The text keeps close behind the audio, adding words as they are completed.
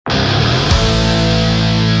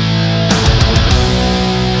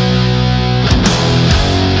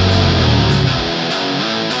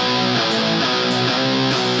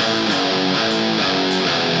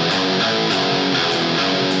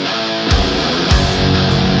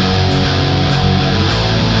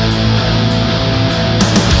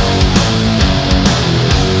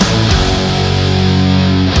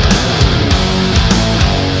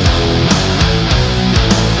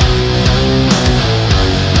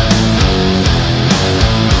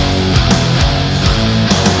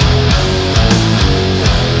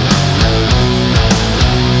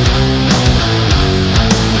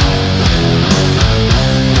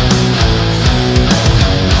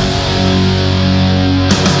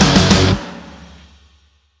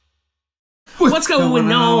What's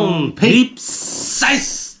going on,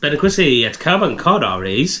 peeps? Ben and Chrissy at Cowabunga Car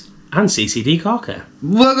Diaries and CCD Car Care.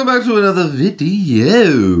 Welcome back to another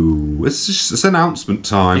video. It's announcement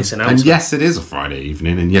time. It's announcement. And yes, it is a Friday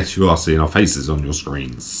evening, and yes, you are seeing our faces on your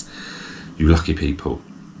screens. You lucky people.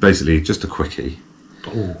 Basically, just a quickie.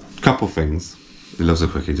 Ooh. Couple things. He loves a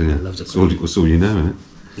quickie, doesn't he? Loves a quickie. That's all you know, isn't it?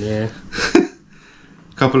 Yeah.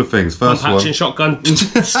 Couple of things. First one. Patching shotgun.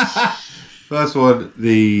 First one,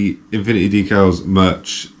 the Infinity Decals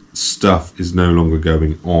merch stuff is no longer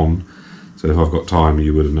going on. So if I've got time,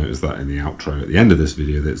 you would have noticed that in the outro at the end of this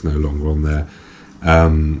video that it's no longer on there.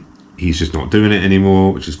 He's just not doing it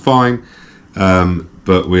anymore, which is fine.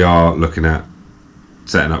 But we are looking at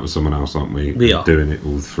setting up with someone else, aren't we? We are. Doing it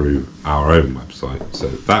all through our own website. So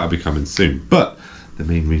that'll be coming soon. But the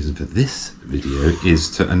main reason for this video is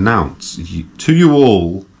to announce to you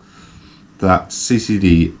all that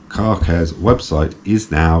CCD Car Care's website is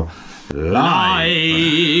now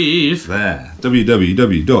live. There.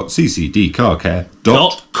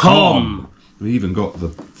 www.ccdcarcare.com. We even got the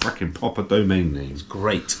freaking proper domain name. It's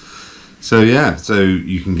great. So yeah, so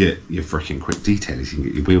you can get your freaking quick details. You can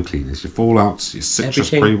get your wheel cleaners, your fallouts, your citrus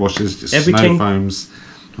pre-washes, your snow foams.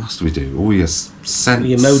 What else do we do? All your scents.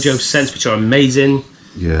 Your Mojo scents, which are amazing.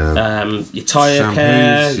 Yeah. Your tyre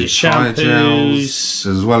care, your tyre shampoos, gels,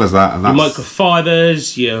 as well as that, and your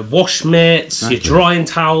microfibers, your wash mitts, your drying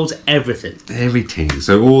towels, everything. Everything.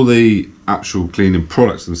 So all the actual cleaning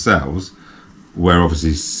products themselves, we're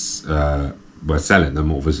obviously we're selling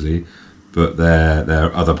them, obviously, but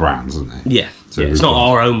they're other brands, aren't they? Yeah. So it's not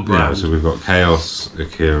our own brand. Yeah, so we've got Chaos,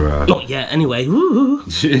 Akira. Not yet, anyway. Woo.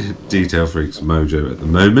 Detail Freaks, Mojo at the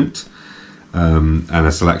moment. And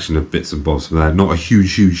a selection of bits and bobs from there. Not a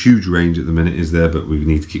huge range at the minute, is there? But we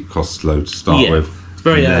need to keep costs low to start with. It's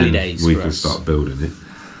very early days. We can start building it.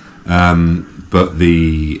 But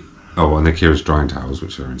the and the Akira's drying towels,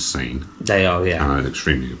 which are insane. They are, yeah. And at an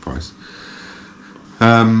extremely good price.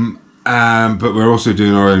 But we're also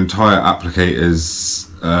doing our own tyre applicators,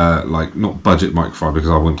 like not budget microfiber, because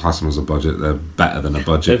I wouldn't class them as a budget. They're better than a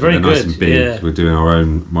budget. They're very nice good, and big. yeah. We're doing our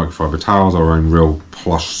own microfiber towels, our own real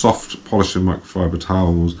plush, soft polishing microfiber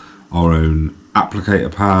towels, our own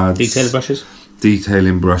applicator pads,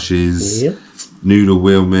 detailing brushes, yep. Noodle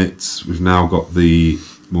wheel mitts. We've now got the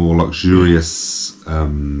more luxurious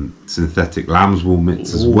synthetic lamb's wool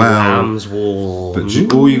mitts as well. Lamb's wool. But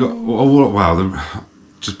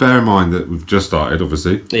just bear in mind that we've just started,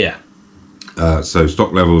 obviously. Yeah. So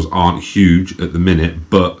stock levels aren't huge at the minute,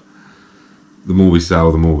 but the more we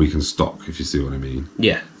sell, the more we can stock, if you see what I mean.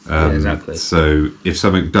 Yeah, exactly. So if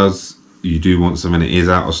something you do want something that is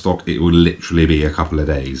out of stock, it will literally be a couple of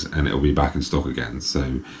days and it'll be back in stock again.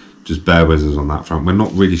 So just bear with us on that front. We're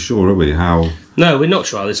not really sure, are we, how... No, we're not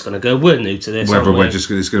sure how this is going to go. We're new to this, whether aren't we? it's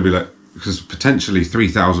going to be like... Because potentially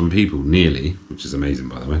 3,000 people, nearly, which is amazing,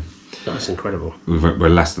 by the way. That's incredible. We're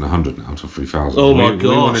less than 100 now to 3,000. Oh my gosh. We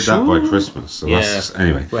wanted that by Christmas. So that's,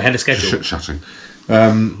 anyway. We're ahead of schedule. Shutting.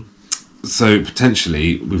 So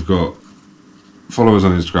potentially we've got followers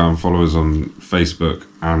on Instagram, followers on Facebook,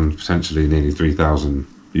 and potentially nearly 3,000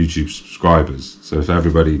 YouTube subscribers. So if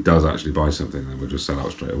everybody does actually buy something, then we'll just sell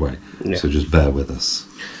out straight away. Yeah. So just bear with us.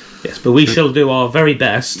 Yes, but we shall do our very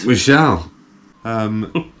best. We shall.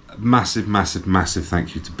 Massive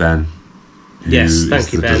thank you to Ben. Yes,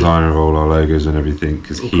 thank you, Ben. The designer of all our logos and everything,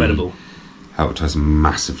 because he Incredible. Helped us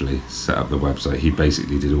massively set up the website. He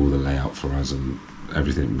basically did all the layout for us and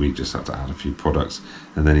everything. We just had to add a few products,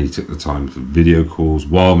 and then he took the time for video calls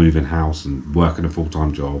while moving house and working a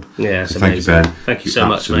full-time job. Yeah, it's amazing. Thank you, Ben. Thank you so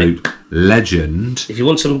much, mate. Absolute legend. If you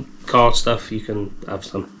want some card stuff, you can have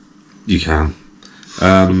some. You can.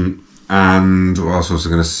 And what else was I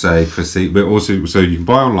going to say, Chrissy? We're also, so you can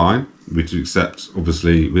buy online. We do accept,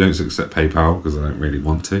 obviously, we don't accept PayPal because I don't really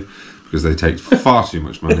want to, because they take far too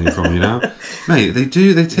much money from you now. Mate, they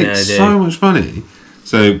do. They take so much money.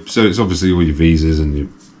 So it's obviously all your Visas and your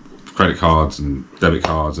credit cards and debit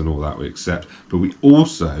cards and all that we accept. But we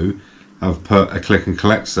also have put a click and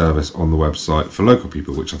collect service on the website for local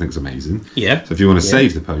people, which I think is amazing. Yeah. So if you want to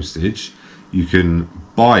save the postage, you can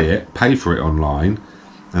buy it, pay for it online,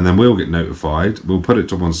 and then we'll get notified. We'll put it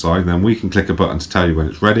to one side, and then we can click a button to tell you when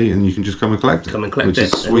it's ready, and you can just come and collect it. Which is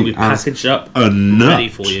sweet. And it'll be packaged up, ready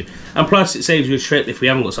for you. And plus, it saves you a trip if we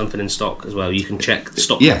haven't got something in stock as well. You can check the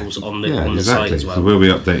stock levels on the site as well. So we'll be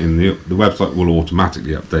updating the website. Will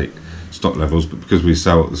automatically update stock levels, but because we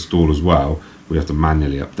sell at the stall as well, we have to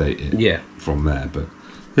manually update it. From there, but.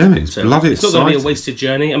 Yeah, mate, it's bloody exciting. It's not going to be a wasted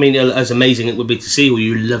journey. I mean, as amazing it would be to see all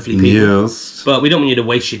you lovely people. Yes. But we don't want you to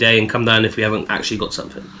waste your day and come down if we haven't actually got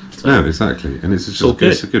something. So no, exactly. And it's just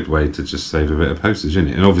it's a good way to just save a bit of postage, isn't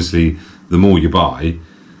it? And obviously, the more you buy,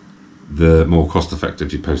 the more cost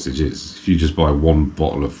effective your postage is. If you just buy one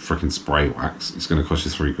bottle of freaking spray wax, it's going to cost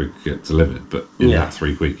you £3 to get delivered. But in that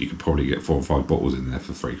 £3, you could probably get 4 or 5 bottles in there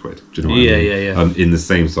for £3. Do you know what I mean? Yeah. In the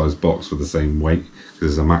same size box with the same weight, because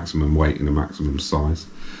there's a maximum weight and a maximum size.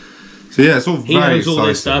 So yeah, it's all he very knows all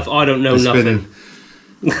this exciting. stuff. I don't know nothing.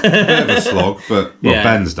 Been a bit of a slog, but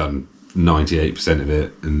Ben's done 98% of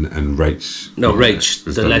it, and Rach. No, Rach,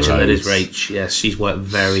 the legend that is Rach. Yes, she's worked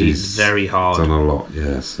very hard. Done a lot,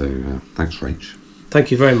 yeah. So thanks, Rach.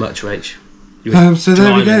 Thank you very much, Rach. So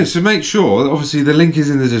there we go. So make sure, obviously, the link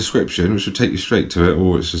is in the description, which will take you straight to it,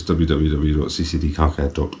 or it's just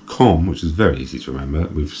www.ccdcarcare.com, which is very easy to remember.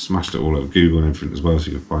 We've smashed it all over Google and everything as well,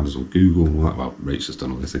 so you can find us on Google. Well, Rach has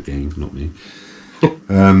done all this again, not me.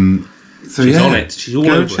 So she's on it. She's all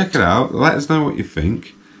over it. Go check it out. Let us know what you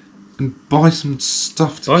think. And buy some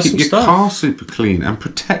stuff to keep your car super clean and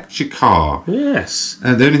protect your car. Yes. The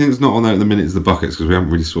only thing that's not on there at the minute is the buckets, because we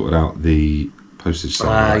haven't really sorted out the postage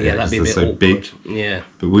side. Yeah, that'd be a bit awkward. Big. Yeah.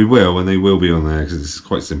 But we will, and they will be on there, because it's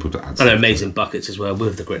quite simple to add. And amazing buckets as well,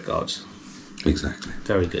 with the grit guards. Exactly.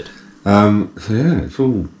 Very good. So yeah, it's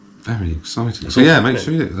all very exciting. So yeah, make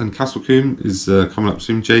sure and Castle Combe is coming up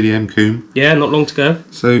soon. JDM Combe. Yeah, not long to go.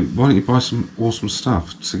 So why don't you buy some awesome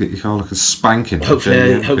stuff to get your car looking spanking?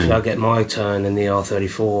 Hopefully I'll get my turn in the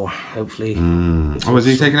R34. Hopefully. Oh, is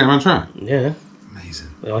he taking it around track? Yeah. Amazing.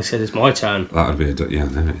 Well, I said it's my turn. That would be a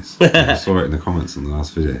there it is. I saw it in the comments on the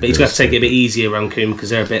last video. But he's got to take it a bit easier around Combe,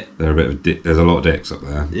 because they're a bit of there's a lot of dicks up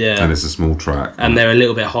there. Yeah. And it's a small track. And they're a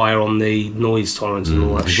little bit higher on the noise tolerance and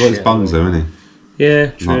all that shit. He's got his bungs though, isn't he?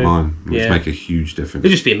 Yeah, true. Not mine. Which make a huge difference.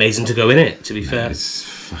 It'd just be amazing to go in it, to be fair. It's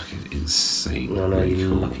fucking insane. No,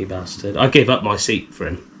 you lucky bastard. I gave up my seat for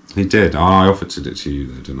him. He did. I offered to do it to you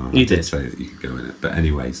though, didn't I? You did say that you could go in it. But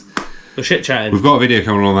anyways. We're shit chatting. We've got a video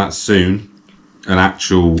coming on that soon. An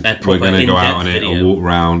actual, we're going to go out on it and walk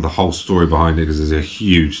around, the whole story behind it, because there's a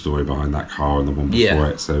huge story behind that car and the one before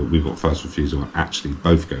it. So we've got first refusal and actually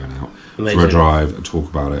both going out for a drive and talk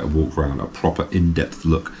about it and walk around, a proper in-depth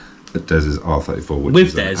look at Dez's R34. Which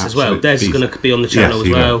with Des as well. Des is going to be on the channel as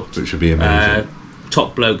well. So it should be amazing.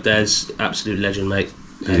 Top bloke, Des, absolute legend, mate.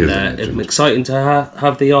 And it's exciting to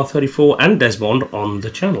have the R34 and Desmond on the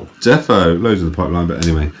channel. Defo, loads of the pipeline, but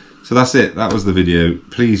anyway. So that's it. That was the video.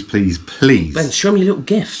 Please, please, please. Ben, show me a little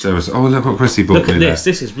gift. Show us. Oh, look what Chrissy bought me. Look at this.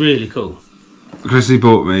 This is really cool. Chrissy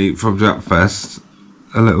bought me from Japfest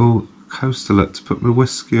a little coasterlet to put my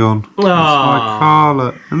whiskey on. That's my car,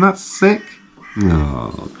 look. And that's sick.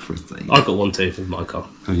 Oh, Chrissy. I got one too for my car.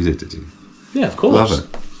 Oh, you did you? Yeah, of course. Love it.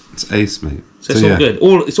 It's ace, mate. So it's all good.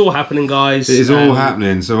 It's all happening, guys. It is all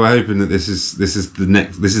happening. So we're hoping that this is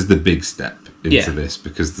the big step into this,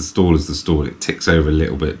 because the stall is the stall. It ticks over a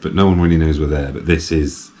little bit, but no one really knows we're there. But this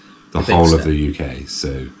is the whole of the UK.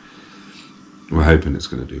 So we're hoping it's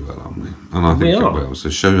going to do well, aren't we? And I think it will. So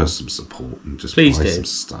show us some support and just buy some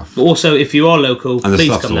stuff. But also, if you are local,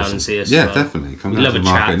 please come down and see us. Yeah, definitely. Come down to the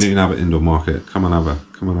market, Newton Abbot Indoor Market. Come and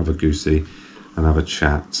have a goosey. And have a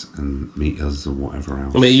chat and meet us or whatever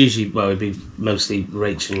else. I mean, it'd be mostly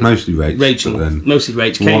Rachel. Mostly Rachel. Mostly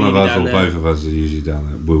Rachel. One of us or both of us are usually down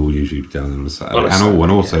there. We'll usually be down there on a Saturday. And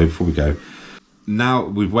also, before we go, now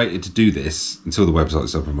we've waited to do this until the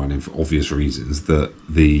website's up and running for obvious reasons, that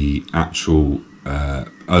the actual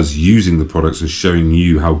us using the products and showing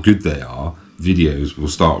you how good they are, videos will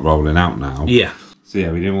start rolling out now. Yeah. So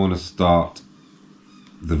yeah, we didn't want to start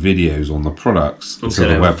the videos on the products until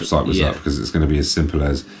the website was up, because it's going to be as simple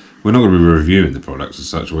as, we're not going to be reviewing the products as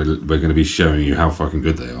such, we're going to be showing you how fucking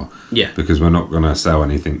good they are, because we're not going to sell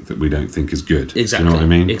anything that we don't think is good. Exactly. Do you know what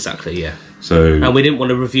I mean? Exactly, yeah. So, and we didn't want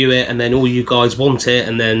to review it and then all you guys want it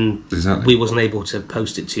and then we wasn't able to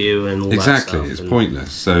post it to you and all that stuff. It's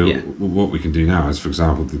pointless. So what we can do now is, for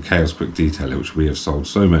example, the Chaos Quick Detailer, which we have sold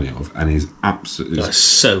so many of and is absolutely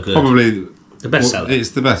so good. Probably the best seller.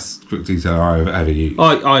 It's the best quick detailer I've ever used.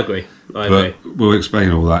 I agree. But we'll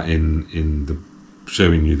explain all that in the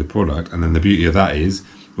showing you the product, and then the beauty of that is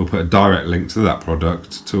we'll put a direct link to that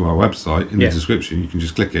product to our website in the description. You can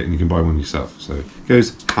just click it and you can buy one yourself. So it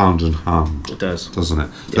goes hand in hand. It does, doesn't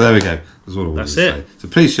it? So there we go. That's all I wanted to say. So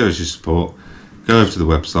please show us your support. Go over to the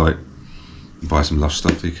website. Buy some lush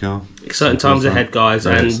stuff for your car. Exciting times ahead, guys.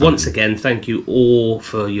 And once again, thank you all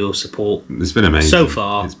for your support. It's been amazing. So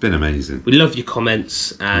far. It's been amazing. We love your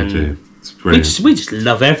comments. And we do. It's brilliant. We just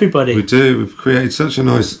love everybody. We do. We've created such a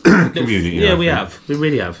nice community. Yeah, we have. We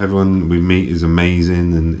really have. Everyone we meet is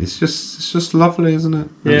amazing, and it's just lovely, isn't it?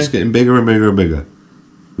 And it's getting bigger and bigger and bigger.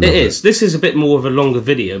 It is. This is a bit more of a longer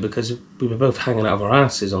video because we were both hanging out of our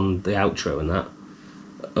asses on the outro and that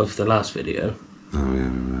of the last video. Oh, yeah,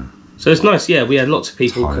 we were. So it's nice, yeah. We had lots of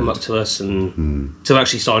people come up to us and to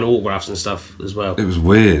actually sign autographs and stuff as well. It was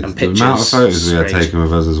weird. And the amount of photos we had taken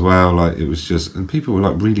with us as well, like it was just, and people were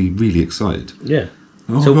like really, really excited. Yeah.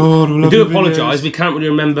 Oh so God, we do apologise. We can't really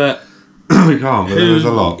remember. We can't, but there was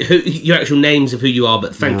a lot. Your actual names of who you are,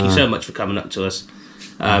 but thank you so much for coming up to us.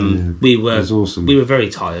 We were, it was awesome. We were very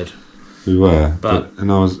tired. We were, but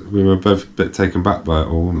we were both a bit taken back by it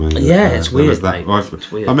all, weren't we? Yeah, it's weird.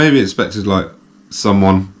 It's weird. I maybe expected like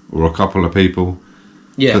someone or a couple of people.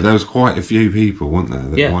 Yeah. But there was quite a few people, weren't there,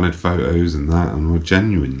 that wanted photos and that, and were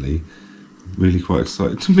genuinely really quite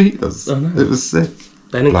excited to meet us. I know. It was sick.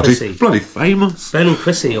 Ben and Chrissy. Bloody famous. Ben and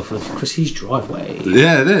Chrissy off of Chrissy's driveway.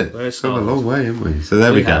 Yeah, it is. It's come a long way, haven't we? So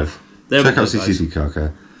there we go. Check out CCD Car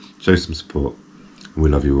Care. Show some support. We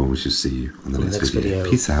love you all. We shall see you on the next video.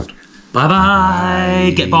 Peace out.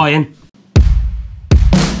 Bye-bye. Get buying.